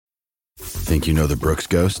Think you know the Brooks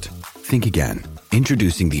Ghost? Think again.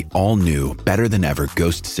 Introducing the all-new, better-than-ever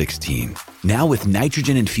Ghost 16. Now with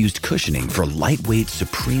nitrogen-infused cushioning for lightweight,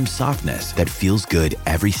 supreme softness that feels good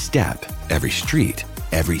every step, every street,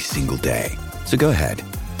 every single day. So go ahead,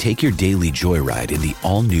 take your daily joyride in the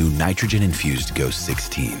all-new nitrogen-infused Ghost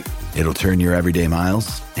 16. It'll turn your everyday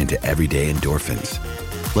miles into everyday endorphins.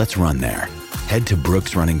 Let's run there. Head to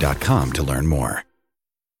brooksrunning.com to learn more.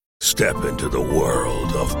 Step into the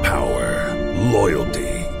world of power, loyalty,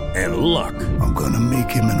 and luck. I'm gonna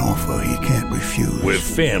make him an offer he can't refuse. With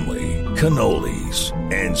family, cannolis,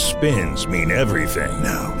 and spins mean everything.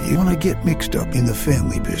 Now, you wanna get mixed up in the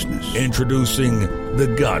family business. Introducing The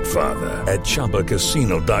Godfather at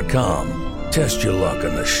ChumbaCasino.com. Test your luck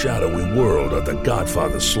in the shadowy world of The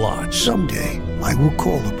Godfather slot. Someday, I will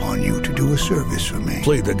call upon you to do a service for me.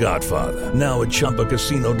 Play The Godfather, now at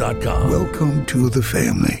ChumbaCasino.com. Welcome to the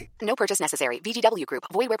family. No purchase necessary. VGW Group.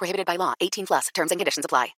 Void where prohibited by law. 18+. Terms and conditions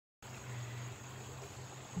apply.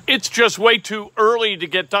 It's just way too early to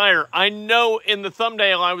get dire. I know in the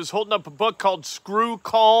thumbnail I was holding up a book called Screw,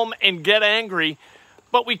 Calm, and Get Angry,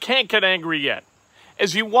 but we can't get angry yet.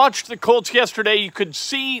 As you watched the Colts yesterday, you could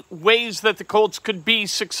see ways that the Colts could be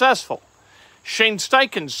successful. Shane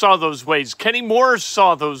Steichen saw those ways. Kenny Moore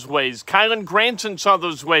saw those ways. Kylan Granson saw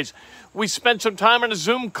those ways. We spent some time on a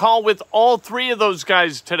Zoom call with all three of those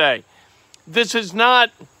guys today. This is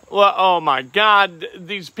not, well, oh my God,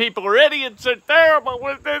 these people are idiots, they're terrible,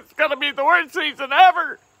 it's going to be the worst season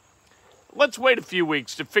ever. Let's wait a few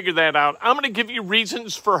weeks to figure that out. I'm going to give you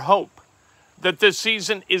reasons for hope that this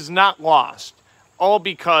season is not lost, all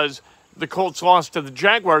because the Colts lost to the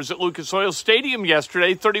Jaguars at Lucas Oil Stadium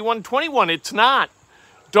yesterday, 31-21. It's not.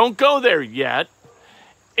 Don't go there yet.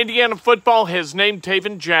 Indiana football has named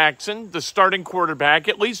Tayven Jackson the starting quarterback,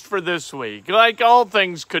 at least for this week. Like, all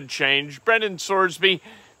things could change. Brendan Sorsby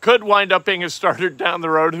could wind up being a starter down the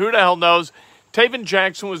road. Who the hell knows? Tayven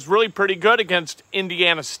Jackson was really pretty good against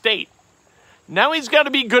Indiana State. Now he's got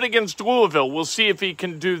to be good against Louisville. We'll see if he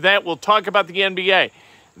can do that. We'll talk about the NBA.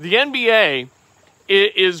 The NBA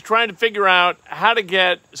is trying to figure out how to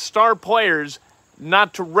get star players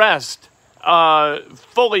not to rest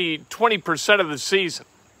fully 20% of the season.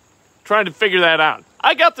 Trying to figure that out.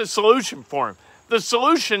 I got the solution for him. The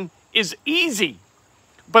solution is easy,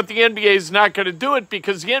 but the NBA is not going to do it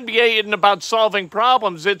because the NBA isn't about solving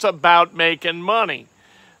problems. It's about making money,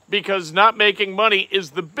 because not making money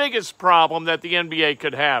is the biggest problem that the NBA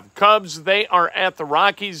could have. Cubs, they are at the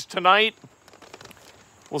Rockies tonight.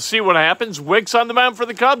 We'll see what happens. Wick's on the mound for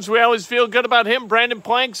the Cubs. We always feel good about him. Brandon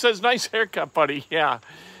Plank says, nice haircut, buddy. Yeah.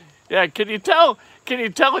 Can you tell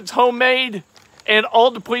it's homemade? And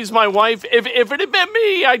all to please my wife. If it had been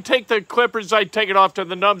me, I'd take the clippers, I'd take it off to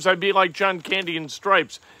the nubs. I'd be like John Candy in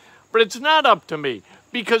Stripes. But it's not up to me,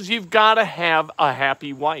 because you've got to have a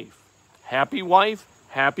happy wife. Happy wife,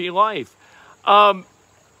 happy life. Mel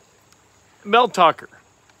Tucker.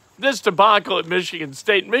 This debacle at Michigan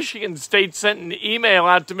State. Michigan State sent an email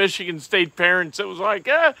out to Michigan State parents. It was like,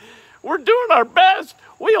 we're doing our best.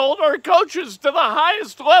 We hold our coaches to the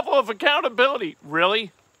highest level of accountability.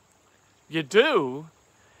 Really? You do?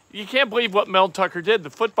 You can't believe what Mel Tucker did, the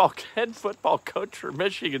head football coach for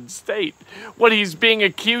Michigan State. What he's being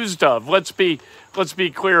accused of. Let's be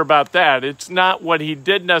clear about that. It's not what he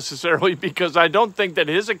did necessarily, because I don't think that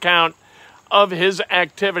his account of his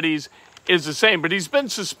activities is the same. But he's been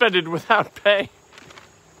suspended without pay.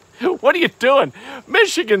 What are you doing?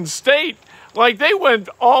 Michigan State, like, they went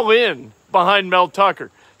all in behind Mel Tucker.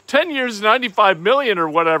 10 years, $95 million or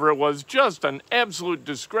whatever it was. Just an absolute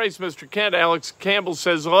disgrace. Mr. Kent, Alex Campbell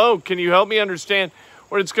says, hello, can you help me understand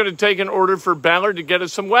what it's going to take in order for Ballard to get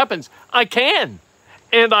us some weapons? I can,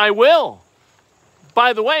 and I will.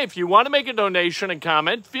 By the way, if you want to make a donation and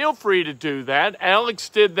comment, feel free to do that. Alex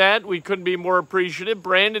did that. We couldn't be more appreciative.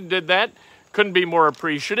 Brandon did that. Couldn't be more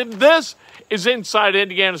appreciative. This is Inside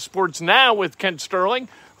Indiana Sports Now with Kent Sterling.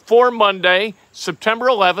 For Monday, September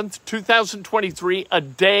 11th, 2023, a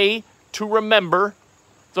day to remember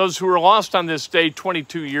those who were lost on this day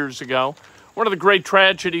 22 years ago. One of the great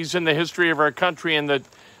tragedies in the history of our country, and the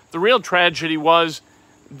real tragedy was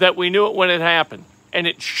that we knew it when it happened, and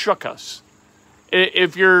it shook us.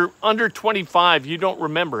 If you're under 25, you don't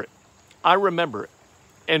remember it. I remember it,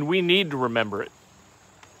 and we need to remember it.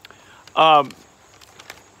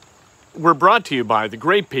 We're brought to you by the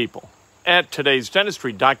great people at Today's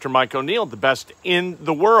Dentistry. Dr. Mike O'Neill, the best in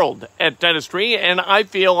the world at dentistry, and I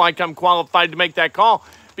feel like I'm qualified to make that call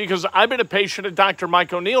because I've been a patient of Dr.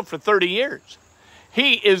 Mike O'Neill for 30 years.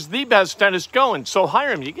 He is the best dentist going, so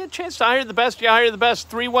hire him. You get a chance to hire the best, you hire the best.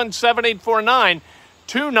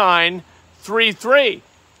 317-849-2933.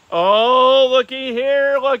 Oh, looky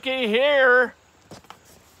here, looky here.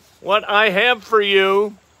 What I have for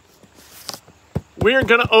you, we're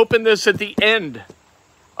going to open this at the end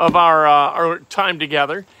of our time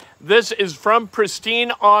together. This is from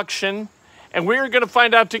Pristine Auction, and we're going to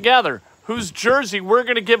find out together whose jersey we're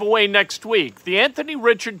going to give away next week. The Anthony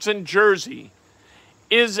Richardson jersey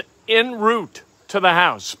is en route to the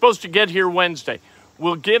house, supposed to get here Wednesday.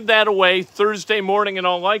 We'll give that away Thursday morning in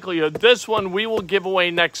all likelihood. This one we will give away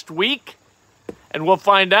next week, and we'll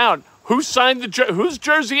find out who signed the jersey. Whose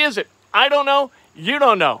jersey is it? I don't know. You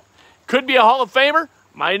don't know. Could be a Hall of Famer.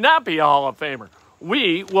 Might not be a Hall of Famer.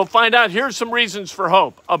 We will find out. Here's some reasons for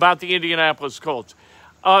hope about the Indianapolis Colts.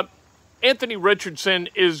 Anthony Richardson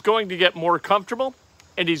is going to get more comfortable,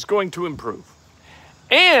 and he's going to improve.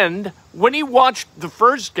 And when he watched the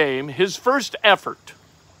first game, his first effort,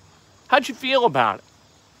 how'd you feel about it?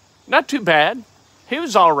 Not too bad. He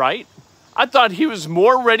was all right. I thought he was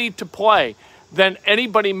more ready to play than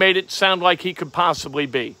anybody made it sound like he could possibly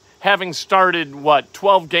be, having started,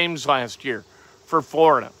 12 games last year for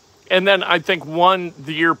Florida. And then I think one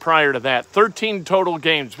the year prior to that. 13 total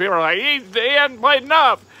games. People are like, he hadn't played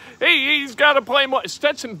enough. He's got to play more.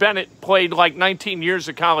 Stetson Bennett played like 19 years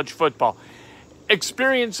of college football.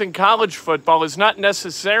 Experience in college football is not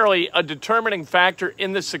necessarily a determining factor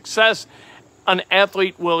in the success an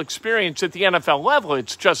athlete will experience at the NFL level.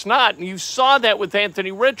 It's just not. And you saw that with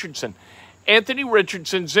Anthony Richardson. Anthony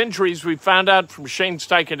Richardson's injuries, we found out from Shane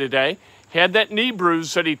Steichen today, had that knee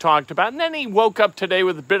bruise that he talked about, and then he woke up today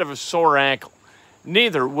with a bit of a sore ankle.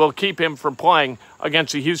 Neither will keep him from playing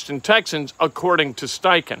against the Houston Texans, according to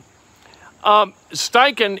Steichen.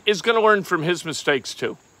 Steichen is going to learn from his mistakes,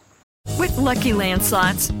 too. With Lucky Land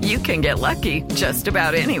Slots, you can get lucky just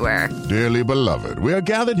about anywhere. Dearly beloved, we are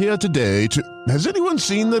gathered here today to... Has anyone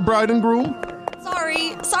seen the bride and groom?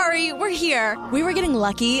 Sorry, we're here. We were getting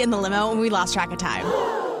lucky in the limo and we lost track of time.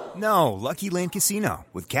 No, Lucky Land Casino,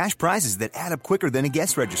 with cash prizes that add up quicker than a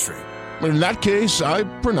guest registry. In that case, I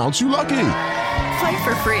pronounce you lucky. Play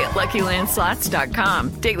for free at LuckyLandSlots.com.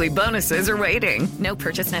 Daily bonuses are waiting. No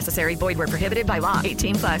purchase necessary. Void where prohibited by law.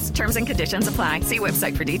 18+. Terms and conditions apply. See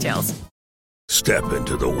website for details. Step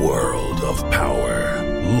into the world of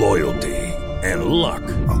power, loyalty, and luck.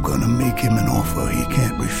 I'm gonna make him an offer he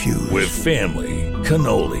can't refuse. With family,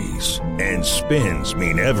 cannolis, and spins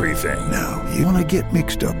mean everything. Now, you wanna get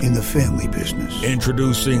mixed up in the family business.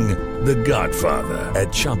 Introducing The Godfather at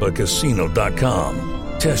ChumbaCasino.com.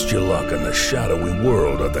 Test your luck in the shadowy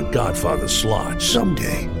world of The Godfather slot.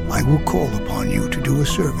 Someday, I will call upon you to do a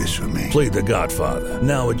service for me. Play The Godfather,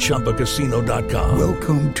 now at ChumbaCasino.com.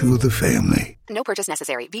 Welcome to the family. No purchase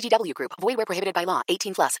necessary. VGW Group. Void where prohibited by law.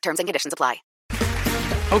 18+. Terms and conditions apply.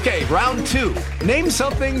 Okay, round two. Name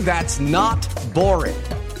something that's not boring.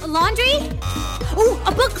 A laundry? Ooh,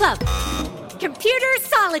 a book club. Computer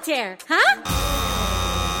solitaire, huh?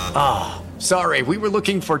 Ah, sorry, we were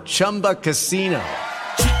looking for Chumba Casino.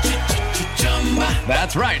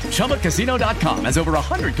 That's right, ChumbaCasino.com has over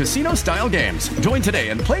 100 casino-style games. Join today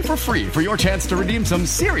and play for free for your chance to redeem some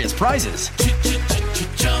serious prizes.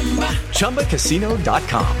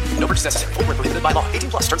 ChumbaCasino.com. No purchase necessary. Void where prohibited by law.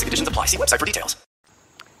 18+. Terms and conditions apply. See website for details.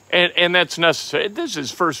 And that's necessary. This is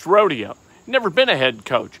his first rodeo. Never been a head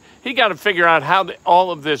coach. He got to figure out how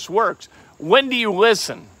all of this works. When do you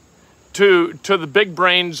listen to the big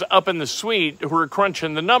brains up in the suite who are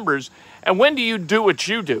crunching the numbers? And when do you do what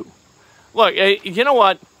you do? Look, you know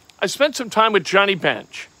what? I spent some time with Johnny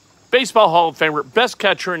Bench, Baseball Hall of Famer, best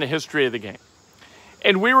catcher in the history of the game.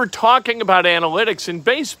 And we were talking about analytics in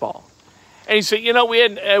baseball. And he said, we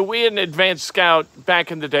had an advanced scout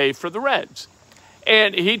back in the day for the Reds.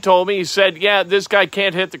 And he told me, he said, yeah, this guy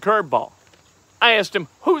can't hit the curveball. I asked him,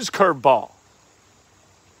 whose curveball?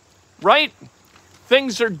 Right?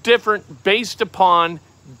 Things are different based upon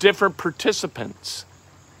different participants.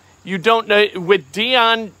 You don't know, with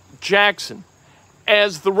Tayven Jackson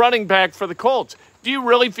as the running back for the Colts, do you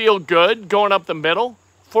really feel good going up the middle,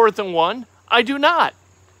 4th and 1? I do not.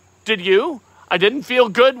 Did you? I didn't feel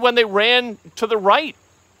good when they ran to the right,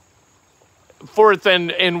 4th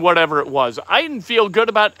and whatever it was. I didn't feel good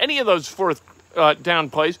about any of those 4th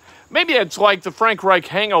down plays. Maybe it's like the Frank Reich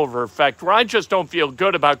hangover effect, where I just don't feel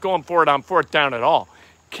good about going for it on 4th down at all.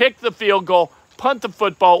 Kick the field goal, punt the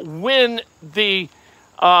football, win the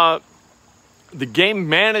game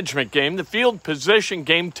management game, the field position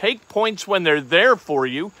game. Take points when they're there for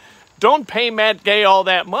you. Don't pay Matt Gay all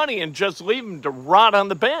that money and just leave him to rot on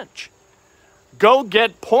the bench. Go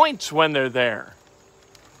get points when they're there.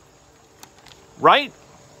 Right?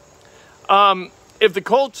 If the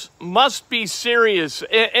Colts must be serious,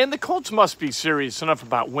 and the Colts must be serious enough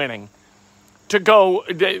about winning to go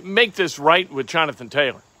make this right with Jonathan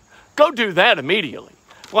Taylor. Go do that immediately.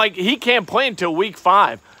 Like, he can't play until week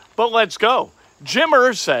 5, but let's go. Jim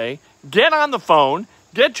Irsay, get on the phone,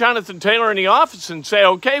 get Jonathan Taylor in the office and say,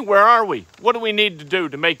 okay, where are we? What do we need to do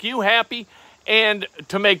to make you happy and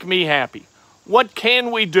to make me happy? What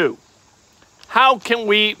can we do? How can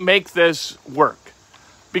we make this work?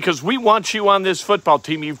 Because we want you on this football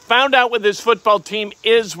team. You found out what this football team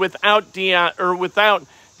is without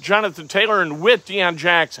Jonathan Taylor and with Deion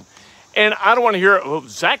Jackson. And I don't want to hear,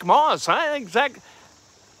 Zach Moss. I think Zach.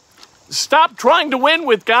 Stop trying to win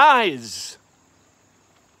with guys.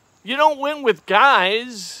 You don't win with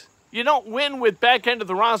guys. You don't win with back end of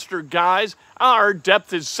the roster guys. Our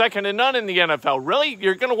depth is second to none in the NFL. Really?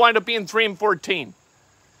 You're going to wind up being 3-14.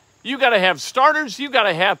 You got to have starters. You got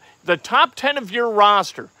to have the top 10 of your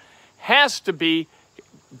roster has to be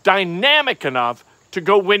dynamic enough to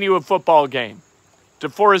go win you a football game.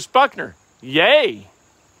 DeForest Buckner, yay.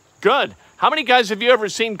 Good. How many guys have you ever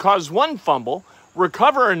seen cause one fumble,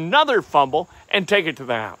 recover another fumble, and take it to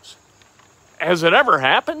the house? Has it ever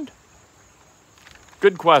happened?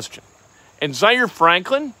 Good question. And Zaire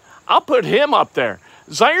Franklin, I'll put him up there.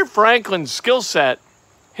 Zaire Franklin's skill set,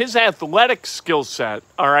 his athletic skill set,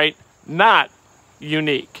 all right, not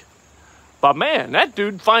unique. But, man, that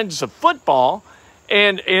dude finds a football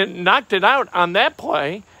and knocked it out on that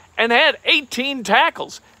play and had 18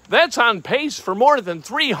 tackles. That's on pace for more than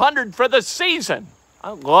 300 for the season.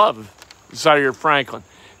 I love Zaire Franklin.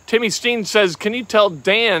 Timmy Steen says, can you tell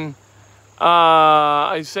Dan,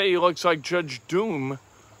 I say he looks like Judge Doom,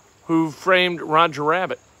 who framed Roger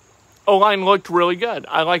Rabbit. O-line looked really good.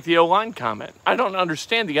 I like the O-line comment. I don't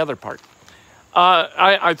understand the other part.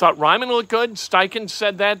 I thought Ryman looked good. Steichen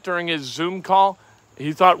said that during his Zoom call.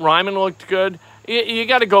 He thought Ryman looked good. You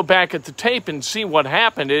got to go back at the tape and see what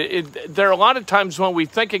happened. There are a lot of times when we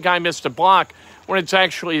think a guy missed a block when it's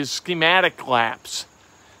actually a schematic lapse.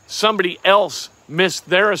 Somebody else missed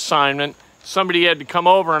their assignment. Somebody had to come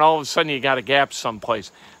over, and all of a sudden you got a gap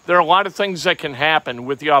someplace. There are a lot of things that can happen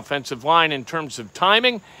with the offensive line in terms of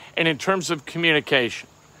timing and in terms of communication.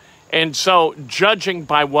 And so, judging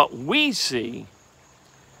by what we see,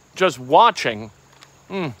 just watching,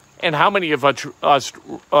 and how many of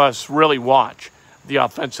us really watch the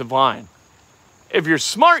offensive line? If you're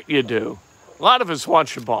smart, you do. A lot of us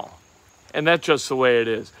watch the ball, and that's just the way it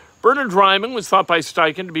is. Bernard Ryman was thought by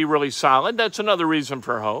Steichen to be really solid. That's another reason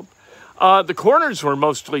for hope. The corners were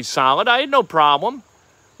mostly solid. I had no problem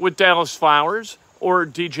with Dallas Flowers or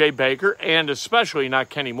DJ Baker, and especially not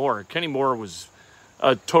Kenny Moore. Kenny Moore was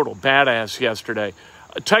a total badass yesterday.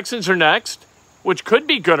 Texans are next, which could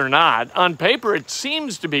be good or not. On paper, it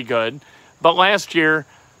seems to be good, but last year,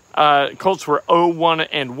 Colts were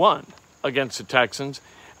 0-1-1 against the Texans.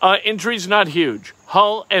 Injuries not huge.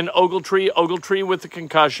 Hull and Ogletree with the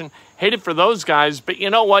concussion. Hate it for those guys, but you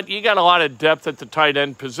know what? You got a lot of depth at the tight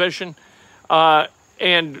end position.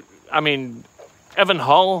 And, I mean, Evan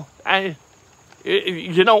Hull,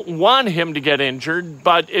 you don't want him to get injured,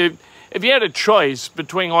 but if you had a choice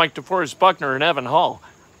between like DeForest Buckner and Evan Hull,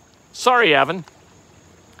 sorry, Evan.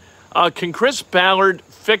 Can Chris Ballard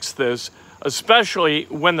fix this, especially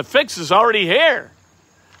when the fix is already here?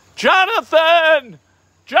 Jonathan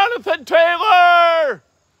Taylor,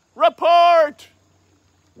 report,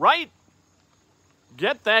 right?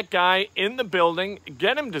 Get that guy in the building,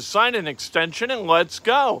 get him to sign an extension, and let's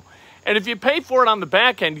go. And if you pay for it on the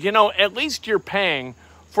back end, you know, at least you're paying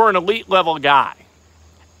for an elite level guy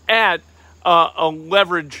at a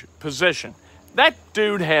leverage position. That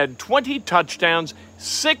dude had 20 touchdowns,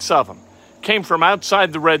 6 of them came from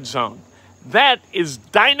outside the red zone. That is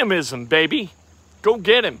dynamism, baby. Go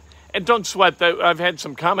get him. And don't sweat that. I've had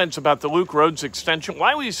some comments about the Luke Rhodes extension.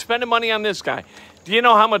 Why were you spending money on this guy? Do you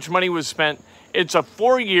know how much money was spent? It's a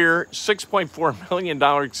 4-year, $6.4 million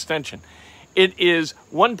extension. It is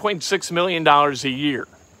 $1.6 million a year.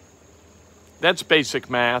 That's basic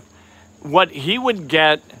math. What he would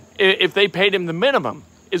get if they paid him the minimum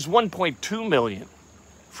is $1.2 million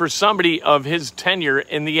for somebody of his tenure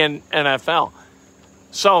in the NFL.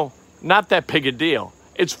 So, not that big a deal.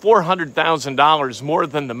 It's $400,000 more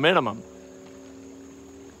than the minimum.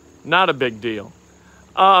 Not a big deal.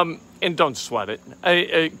 And don't sweat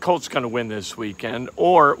it. Colts going to win this weekend.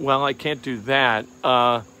 Or, well, I can't do that.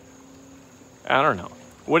 I don't know.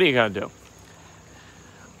 What are you going to do?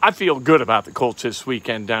 I feel good about the Colts this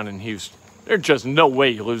weekend down in Houston. There's just no way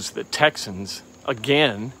you lose to the Texans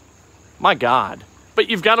again. My God. But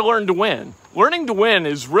you've got to learn to win. Learning to win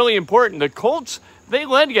is really important. The Colts, they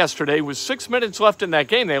led yesterday with 6 minutes left in that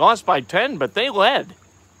game. They lost by 10, but they led.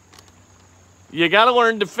 You got to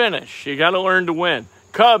learn to finish. You got to learn to win.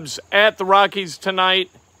 Cubs at the Rockies tonight,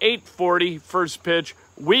 8:40, first pitch.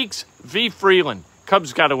 Weeks v. Freeland.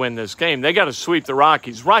 Cubs got to win this game. They got to sweep the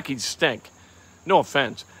Rockies. Rockies stink. No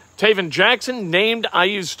offense. Tayven Jackson named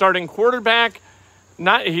IU's starting quarterback.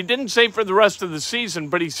 He didn't say for the rest of the season,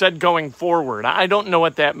 but he said going forward. I don't know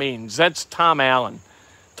what that means. That's Tom Allen.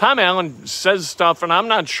 Tom Allen says stuff, and I'm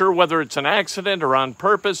not sure whether it's an accident or on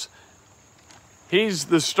purpose. He's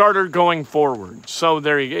the starter going forward. So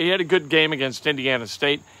there you go. He had a good game against Indiana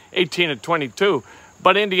State, 18-22.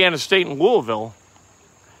 But Indiana State and Louisville,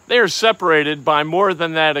 they are separated by more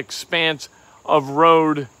than that expanse of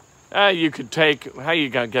road. You could take, how you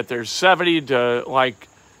got to get there, 70 to like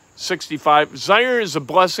 65. Zaire is a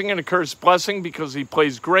blessing and a cursed blessing because he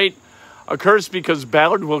plays great. A curse because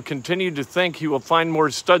Ballard will continue to think he will find more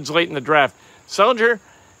studs late in the draft. Sellinger,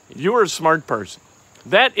 you are a smart person.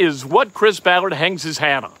 That is what Chris Ballard hangs his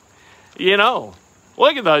hat on. You know,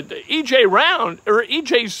 look at the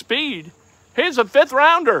EJ Speed. He's a 5th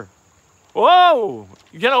rounder. Whoa.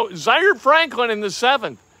 You know, Zaire Franklin in the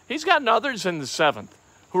 7th. He's gotten others in the 7th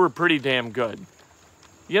who are pretty damn good.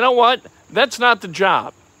 You know what? That's not the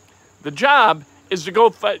job. The job is to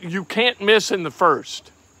go, you can't miss in the 1st.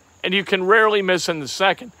 And you can rarely miss in the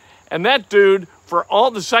 2nd. And that dude, for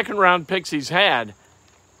all the 2nd-round picks he's had,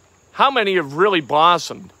 how many have really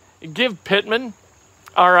blossomed? Give Pittman,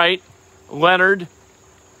 all right, Leonard,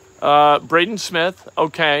 Braden Smith,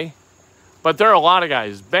 okay. But there are a lot of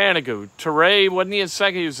guys. Banigou, Teray, wasn't he a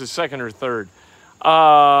 2nd? He was a 2nd or 3rd.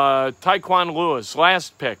 Tyquan Lewis,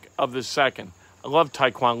 last pick of the 2nd. I love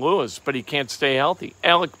Tyquan Lewis, but he can't stay healthy.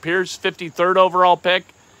 Alec Pierce, 53rd overall pick.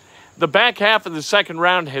 The back half of the 2nd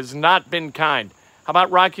round has not been kind. How about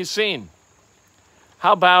Rocky Sin?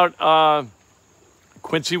 How about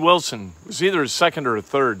Quincy Wilson? It was either a 2nd or a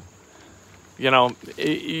 3rd. You know,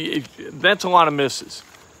 that's a lot of misses.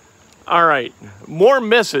 All right, more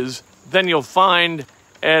misses than you'll find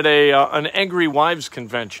at an Angry Wives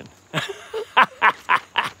convention.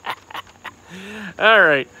 All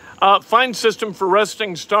right. Fine system for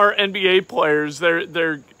resting star NBA players. They're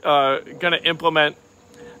going to implement.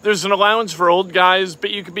 There's an allowance for old guys, but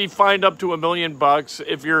you could be fined up to $1 million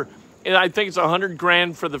if you're. I think it's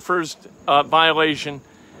 $100,000 for the first violation,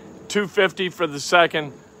 $250,000 for the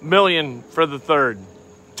second, $1 million for the third.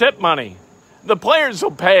 Tip money. The players will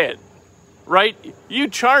pay it, right? You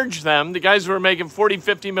charge them. The guys who are making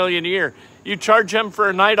 $40-50 million a year. You charge them for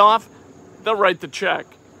a night off, they'll write the check.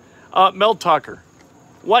 Mel Tucker.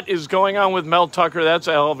 What is going on with Mel Tucker? That's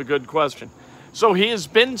a hell of a good question. So he has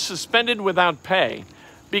been suspended without pay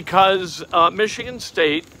because Michigan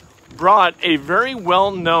State brought a very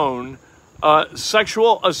well-known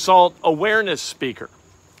sexual assault awareness speaker.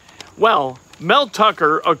 Well, Mel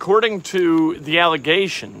Tucker, according to the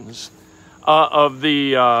allegations of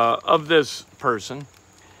this person,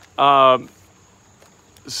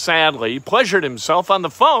 sadly pleasured himself on the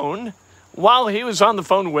phone while he was on the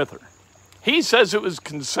phone with her. He says it was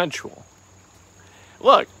consensual.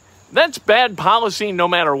 Look, that's bad policy no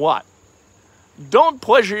matter what. Don't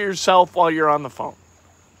pleasure yourself while you're on the phone.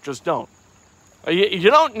 Just don't. You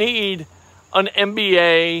don't need an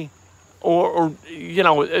MBA or you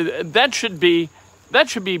know, that should be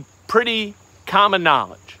pretty common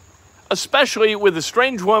knowledge, especially with a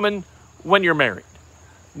strange woman when you're married.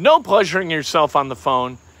 No pleasuring yourself on the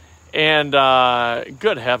phone. And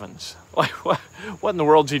good heavens, like what in the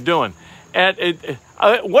world's he doing?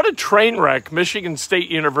 What a train wreck Michigan State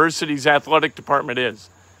University's athletic department is.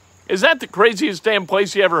 Is that the craziest damn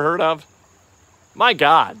place you ever heard of? My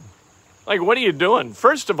God. Like, what are you doing?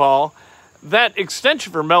 First of all, that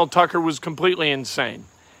extension for Mel Tucker was completely insane.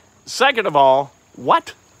 Second of all,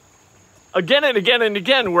 what? Again and again and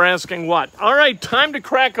again, we're asking what? All right, time to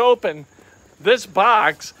crack open this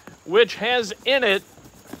box, which has in it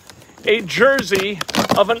a jersey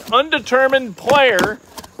of an undetermined player.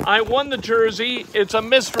 I won the jersey. It's a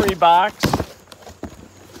mystery box.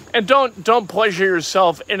 And don't pleasure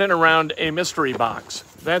yourself in and around a mystery box.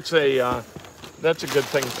 That's a good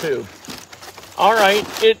thing too. All right,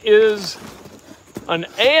 it is an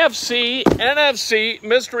AFC NFC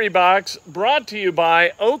mystery box brought to you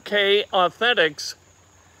by OK Authentics,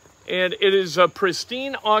 and it is a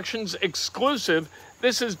Pristine Auctions exclusive.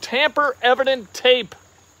 This is tamper-evident tape.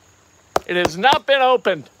 It has not been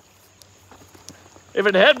opened. If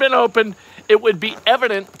it had been opened, it would be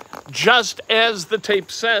evident just as the tape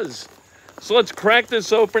says. So let's crack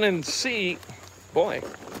this open and see. Boy,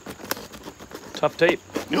 tough tape.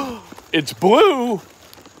 It's blue.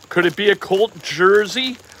 Could it be a Colt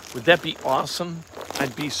jersey? Would that be awesome?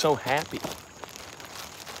 I'd be so happy.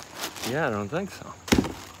 Yeah, I don't think so.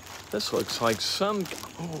 This looks like some...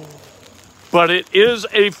 Oh, But it is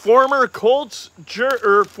a former Colt,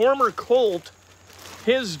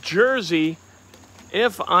 his jersey,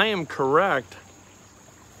 if I am correct.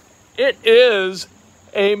 It is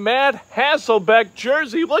a Matt Hasselbeck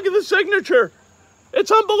jersey. Look at the signature.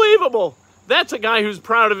 It's unbelievable. That's a guy who's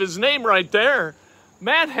proud of his name right there.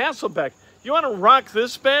 Matt Hasselbeck. You want to rock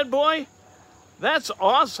this bad boy? That's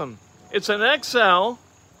awesome. It's an XL.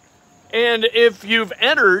 And if you've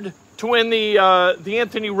entered to win the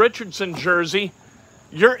Anthony Richardson jersey,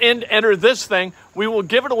 you're in to enter this thing. We will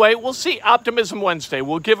give it away. We'll see Optimism Wednesday.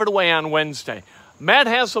 We'll give it away on Wednesday. Matt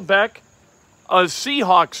Hasselbeck, a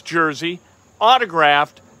Seahawks jersey,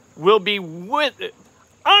 autographed, will be on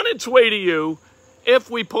its way to you if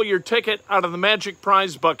we pull your ticket out of the Magic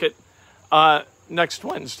Prize bucket next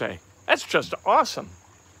Wednesday. That's just awesome.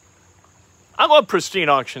 I love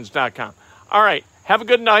pristineauctions.com. All right, have a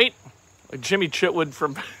good night. Jimmy Chitwood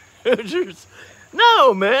from Hoosiers.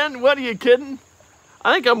 No, man, what are you kidding?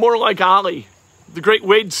 I think I'm more like Ollie, the great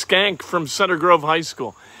Wade Skank from Center Grove High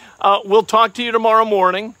School. We'll talk to you tomorrow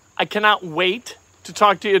morning. I cannot wait to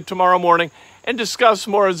talk to you tomorrow morning and discuss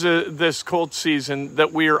more of this Colts season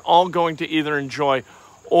that we are all going to either enjoy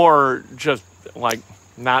or just,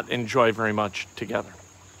 not enjoy very much together.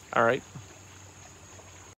 All right?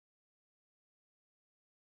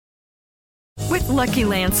 With Lucky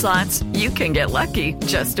Land Slots, you can get lucky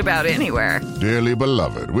just about anywhere. Dearly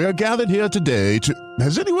beloved, we are gathered here today to...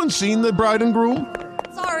 Has anyone seen the bride and groom?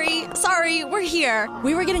 Sorry, we're here.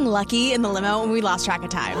 We were getting lucky in the limo and we lost track of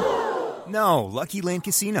time. No, Lucky Land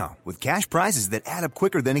Casino, with cash prizes that add up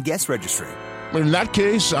quicker than a guest registry. In that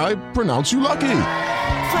case, I pronounce you lucky.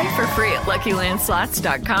 Play for free at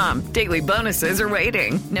LuckyLandSlots.com. Daily bonuses are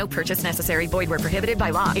waiting. No purchase necessary. Void where prohibited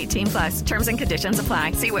by law. 18+. Terms and conditions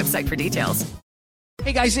apply. See website for details.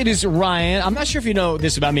 Hey guys, it is Ryan. I'm not sure if you know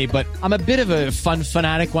this about me, but I'm a bit of a fun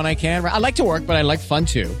fanatic when I can. I like to work, but I like fun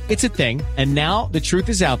too. It's a thing. And now the truth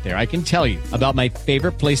is out there. I can tell you about my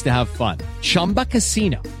favorite place to have fun. Chumba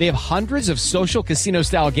Casino. They have hundreds of social casino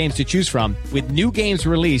style games to choose from with new games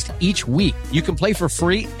released each week. You can play for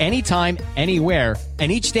free anytime, anywhere.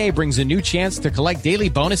 And each day brings a new chance to collect daily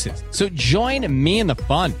bonuses. So join me in the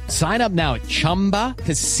fun. Sign up now at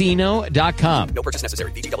ChumbaCasino.com. No purchase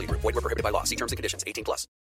necessary. VGW Group. Void where prohibited by law. See terms and conditions. 18+.